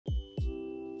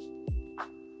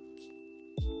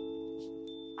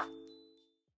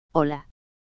Hola.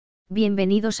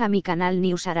 Bienvenidos a mi canal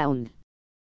News Around.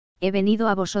 He venido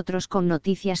a vosotros con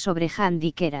noticias sobre Hande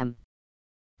y Kerem.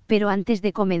 Pero antes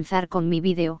de comenzar con mi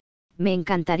vídeo, me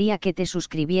encantaría que te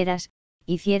suscribieras,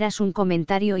 hicieras un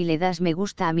comentario y le das me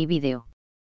gusta a mi vídeo.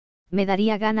 Me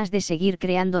daría ganas de seguir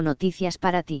creando noticias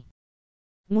para ti.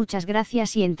 Muchas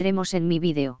gracias y entremos en mi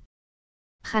vídeo.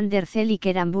 Hande Erçel y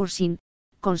Kerem Bürsin,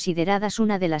 consideradas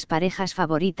una de las parejas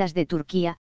favoritas de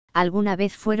Turquía, alguna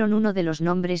vez fueron uno de los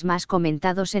nombres más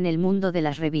comentados en el mundo de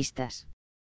las revistas.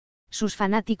 Sus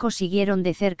fanáticos siguieron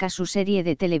de cerca su serie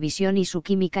de televisión y su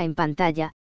química en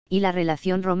pantalla, y la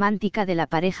relación romántica de la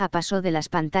pareja pasó de las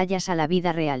pantallas a la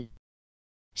vida real.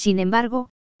 Sin embargo,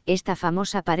 esta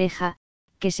famosa pareja,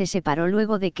 que se separó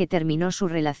luego de que terminó su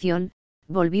relación,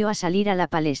 volvió a salir a la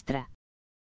palestra.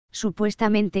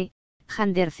 Supuestamente,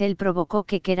 Hande Erçel provocó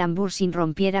que Kerem Bürsin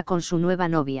rompiera con su nueva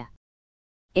novia.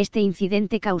 Este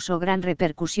incidente causó gran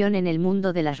repercusión en el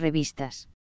mundo de las revistas.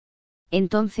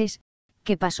 Entonces,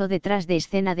 ¿qué pasó detrás de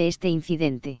escena de este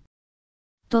incidente?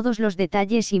 Todos los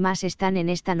detalles y más están en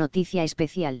esta noticia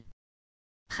especial.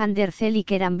 Hande Erçel y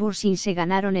Kerem Bürsin se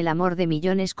ganaron el amor de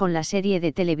millones con la serie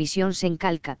de televisión Sen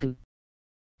Kalkatım.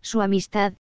 Su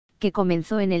amistad, que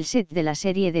comenzó en el set de la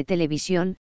serie de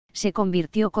televisión, se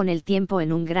convirtió con el tiempo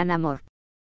en un gran amor.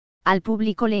 Al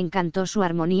público le encantó su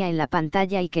armonía en la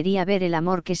pantalla y quería ver el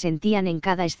amor que sentían en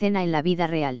cada escena en la vida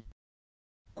real.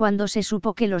 Cuando se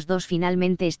supo que los dos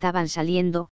finalmente estaban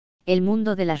saliendo, el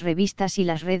mundo de las revistas y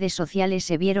las redes sociales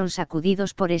se vieron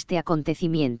sacudidos por este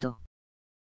acontecimiento.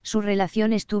 Su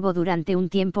relación estuvo durante un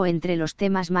tiempo entre los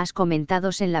temas más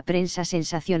comentados en la prensa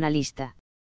sensacionalista.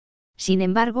 Sin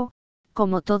embargo,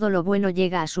 como todo lo bueno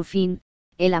llega a su fin,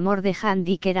 el amor de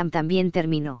Hande y Kerem también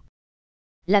terminó.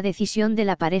 La decisión de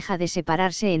la pareja de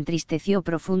separarse entristeció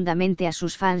profundamente a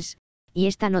sus fans, y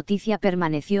esta noticia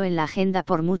permaneció en la agenda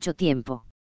por mucho tiempo.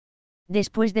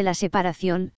 Después de la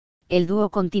separación, el dúo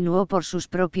continuó por sus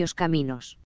propios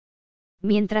caminos.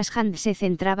 Mientras Hande se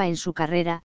centraba en su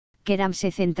carrera, Kerem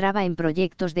se centraba en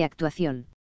proyectos de actuación.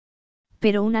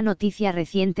 Pero una noticia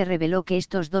reciente reveló que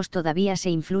estos dos todavía se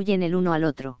influyen el uno al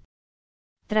otro.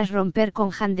 Tras romper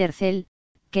con Hande Erçel,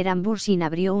 Kerem Bürsin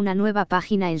abrió una nueva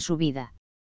página en su vida.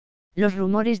 Los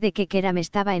rumores de que Kerem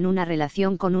estaba en una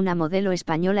relación con una modelo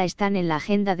española están en la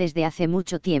agenda desde hace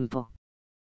mucho tiempo.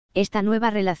 Esta nueva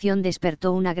relación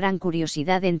despertó una gran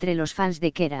curiosidad entre los fans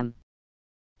de Kerem.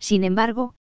 Sin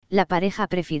embargo, la pareja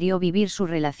prefirió vivir su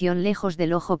relación lejos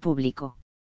del ojo público.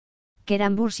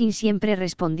 Kerem Bürsin siempre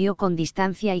respondió con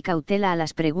distancia y cautela a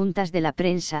las preguntas de la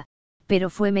prensa, pero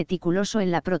fue meticuloso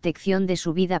en la protección de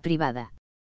su vida privada.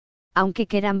 Aunque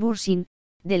Kerem Bürsin,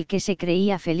 del que se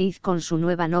creía feliz con su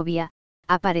nueva novia,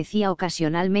 aparecía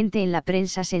ocasionalmente en la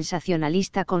prensa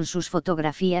sensacionalista con sus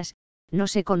fotografías, no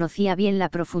se conocía bien la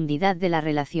profundidad de la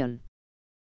relación.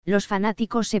 Los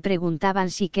fanáticos se preguntaban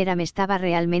si Kerem estaba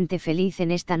realmente feliz en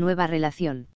esta nueva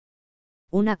relación.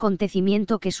 Un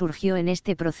acontecimiento que surgió en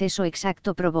este proceso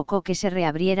exacto provocó que se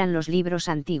reabrieran los libros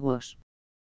antiguos.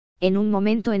 En un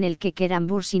momento en el que Kerem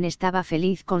Bürsin estaba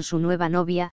feliz con su nueva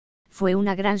novia, fue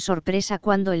una gran sorpresa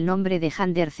cuando el nombre de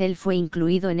Hande Erçel fue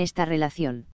incluido en esta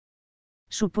relación.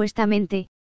 Supuestamente,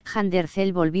 Hande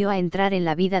Erçel volvió a entrar en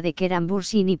la vida de Kerem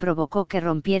Bürsin y provocó que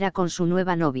rompiera con su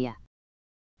nueva novia.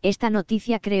 Esta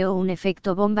noticia creó un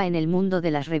efecto bomba en el mundo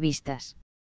de las revistas.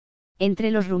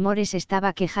 Entre los rumores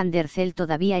estaba que Hande Erçel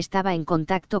todavía estaba en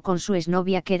contacto con su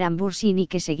exnovia Kerem Bürsin y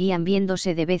que seguían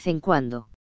viéndose de vez en cuando.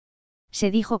 Se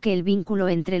dijo que el vínculo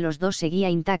entre los dos seguía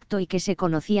intacto y que se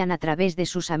conocían a través de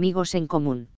sus amigos en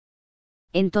común.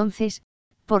 Entonces,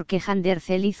 ¿por qué Hande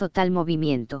Erçel hizo tal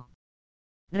movimiento?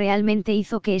 Realmente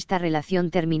hizo que esta relación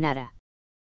terminara.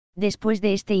 Después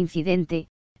de este incidente,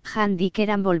 Hande y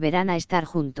Kerem volverán a estar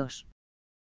juntos.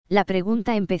 La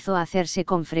pregunta empezó a hacerse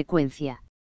con frecuencia.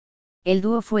 El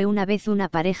dúo fue una vez una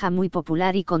pareja muy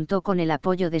popular y contó con el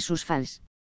apoyo de sus fans.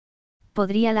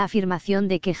 ¿Podría la afirmación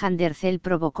de que Hande Erçel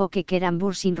provocó que Kerem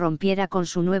Bürsin rompiera con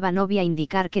su nueva novia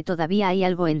indicar que todavía hay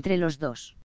algo entre los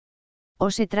dos? ¿O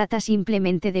se trata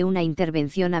simplemente de una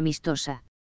intervención amistosa?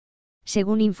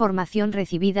 Según información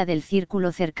recibida del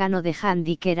círculo cercano de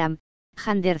Hande y Kerem,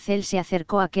 Hande Erçel se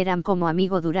acercó a Kerem como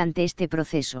amigo durante este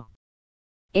proceso.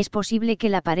 Es posible que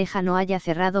la pareja no haya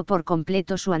cerrado por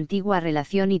completo su antigua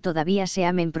relación y todavía se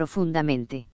amen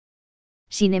profundamente.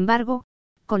 Sin embargo,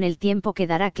 con el tiempo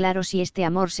quedará claro si este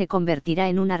amor se convertirá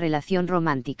en una relación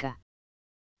romántica.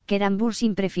 Kerem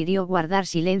Bürsin prefirió guardar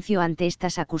silencio ante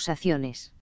estas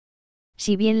acusaciones.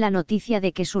 Si bien la noticia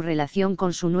de que su relación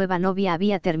con su nueva novia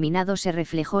había terminado se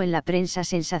reflejó en la prensa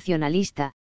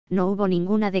sensacionalista, no hubo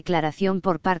ninguna declaración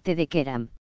por parte de Kerem.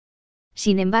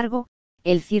 Sin embargo,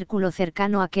 el círculo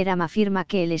cercano a Kerem afirma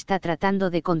que él está tratando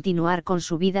de continuar con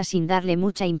su vida sin darle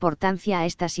mucha importancia a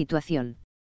esta situación.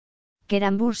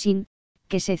 Kerem Bürsin,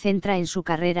 que se centra en su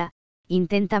carrera,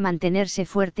 intenta mantenerse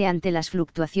fuerte ante las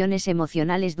fluctuaciones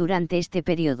emocionales durante este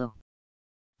periodo.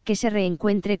 Que se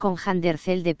reencuentre con Hande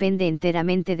Erçel depende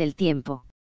enteramente del tiempo.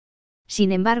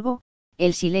 Sin embargo,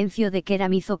 el silencio de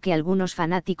Kerem hizo que algunos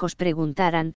fanáticos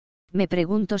preguntaran: me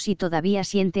pregunto si todavía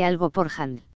siente algo por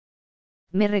Hande.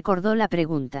 Me recordó la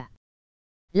pregunta.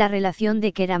 La relación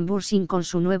de Kerem Bürsin con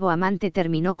su nuevo amante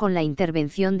terminó con la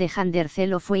intervención de Hande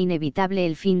Erçel, o fue inevitable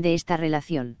el fin de esta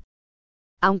relación.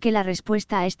 Aunque la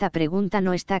respuesta a esta pregunta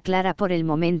no está clara por el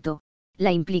momento,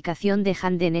 la implicación de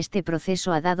Hande en este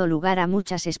proceso ha dado lugar a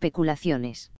muchas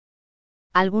especulaciones.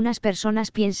 Algunas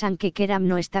personas piensan que Kerem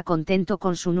no está contento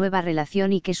con su nueva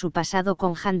relación y que su pasado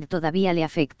con Hande todavía le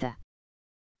afecta.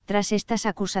 Tras estas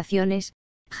acusaciones,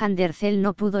 Hande Erçel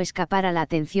no pudo escapar a la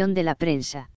atención de la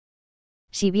prensa.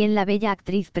 Si bien la bella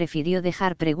actriz prefirió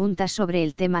dejar preguntas sobre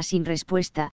el tema sin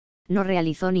respuesta, no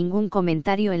realizó ningún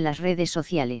comentario en las redes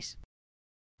sociales.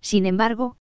 Sin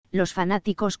embargo, los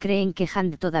fanáticos creen que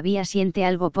Hande todavía siente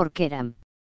algo por Kerem.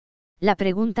 La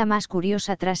pregunta más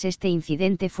curiosa tras este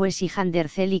incidente fue si Hande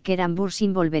Erçel y Kerem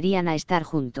Bürsin volverían a estar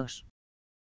juntos.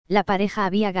 La pareja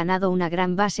había ganado una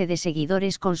gran base de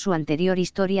seguidores con su anterior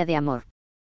historia de amor.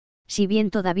 Si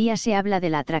bien todavía se habla de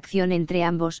la atracción entre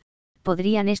ambos,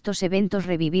 podrían estos eventos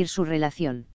revivir su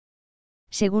relación.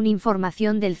 Según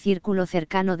información del círculo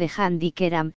cercano de Hande y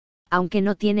Kerem, aunque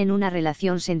no tienen una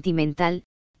relación sentimental,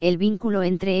 el vínculo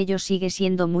entre ellos sigue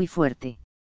siendo muy fuerte.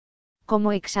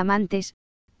 Como examantes,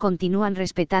 continúan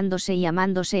respetándose y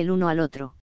amándose el uno al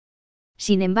otro.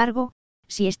 Sin embargo,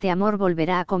 si este amor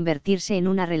volverá a convertirse en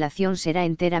una relación será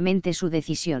enteramente su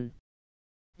decisión.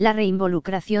 La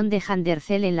reinvolucración de Hande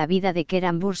Erçel en la vida de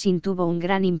Kerem Bürsin tuvo un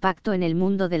gran impacto en el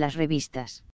mundo de las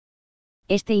revistas.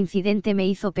 Este incidente me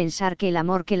hizo pensar que el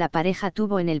amor que la pareja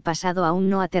tuvo en el pasado aún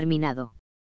no ha terminado.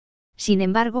 Sin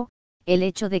embargo, el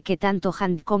hecho de que tanto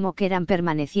Hande como Kerem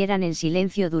permanecieran en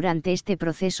silencio durante este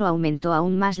proceso aumentó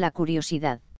aún más la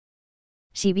curiosidad.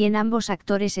 Si bien ambos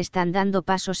actores están dando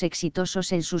pasos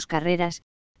exitosos en sus carreras,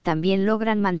 también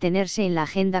logran mantenerse en la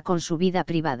agenda con su vida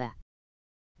privada.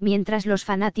 Mientras los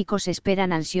fanáticos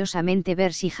esperan ansiosamente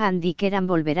ver si Hande y Kerem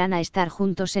volverán a estar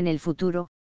juntos en el futuro,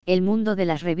 el mundo de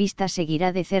las revistas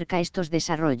seguirá de cerca estos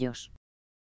desarrollos.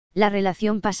 La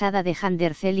relación pasada de Hande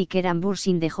Erçel y Kerem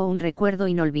Bürsin dejó un recuerdo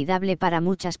inolvidable para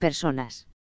muchas personas.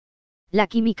 La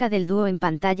química del dúo en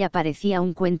pantalla parecía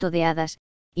un cuento de hadas,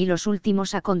 y los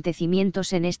últimos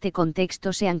acontecimientos en este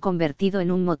contexto se han convertido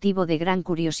en un motivo de gran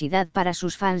curiosidad para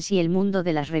sus fans y el mundo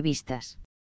de las revistas.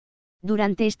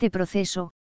 Durante este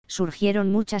proceso,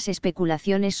 surgieron muchas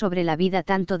especulaciones sobre la vida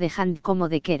tanto de Hande como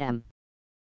de Kerem.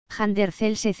 Hande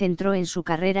Erçel se centró en su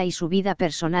carrera y su vida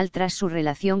personal tras su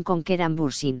relación con Kerem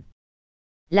Bürsin.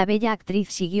 La bella actriz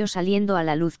siguió saliendo a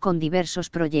la luz con diversos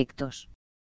proyectos.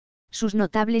 Sus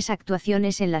notables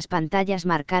actuaciones en las pantallas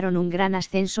marcaron un gran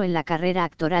ascenso en la carrera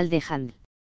actoral de Hande.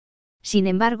 Sin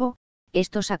embargo,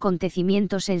 estos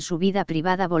acontecimientos en su vida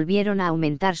privada volvieron a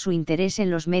aumentar su interés en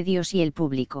los medios y el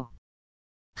público.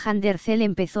 Hande Erçel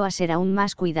empezó a ser aún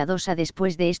más cuidadosa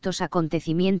después de estos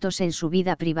acontecimientos en su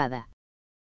vida privada.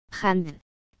 Hande,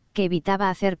 que evitaba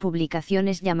hacer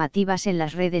publicaciones llamativas en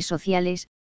las redes sociales,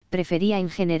 prefería en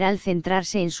general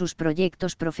centrarse en sus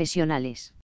proyectos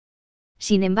profesionales.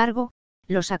 Sin embargo,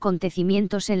 los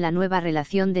acontecimientos en la nueva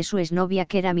relación de su exnovia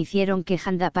Kerem hicieron que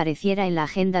Hande apareciera en la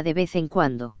agenda de vez en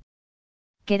cuando.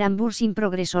 Kerem Bürsin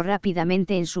progresó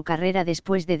rápidamente en su carrera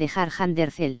después de dejar Hande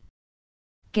Erçel.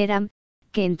 Kerem,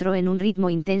 que entró en un ritmo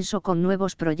intenso con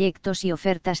nuevos proyectos y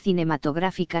ofertas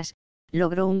cinematográficas,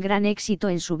 logró un gran éxito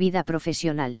en su vida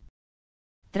profesional.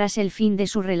 Tras el fin de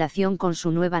su relación con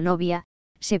su nueva novia,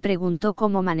 se preguntó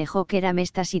cómo manejó Kerem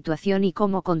esta situación y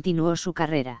cómo continuó su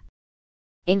carrera.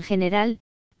 En general,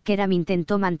 Kerem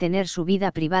intentó mantener su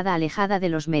vida privada alejada de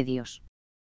los medios.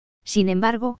 Sin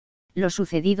embargo, lo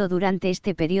sucedido durante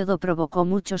este periodo provocó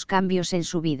muchos cambios en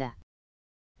su vida.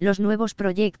 Los nuevos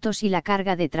proyectos y la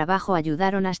carga de trabajo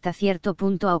ayudaron hasta cierto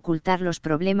punto a ocultar los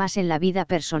problemas en la vida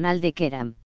personal de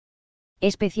Kerem.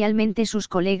 Especialmente sus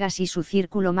colegas y su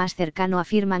círculo más cercano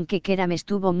afirman que Kerem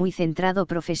estuvo muy centrado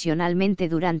profesionalmente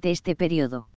durante este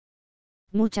periodo.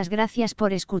 Muchas gracias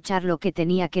por escuchar lo que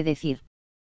tenía que decir.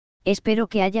 Espero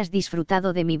que hayas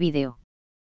disfrutado de mi vídeo.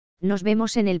 Nos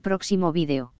vemos en el próximo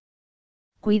vídeo.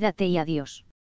 Cuídate y adiós.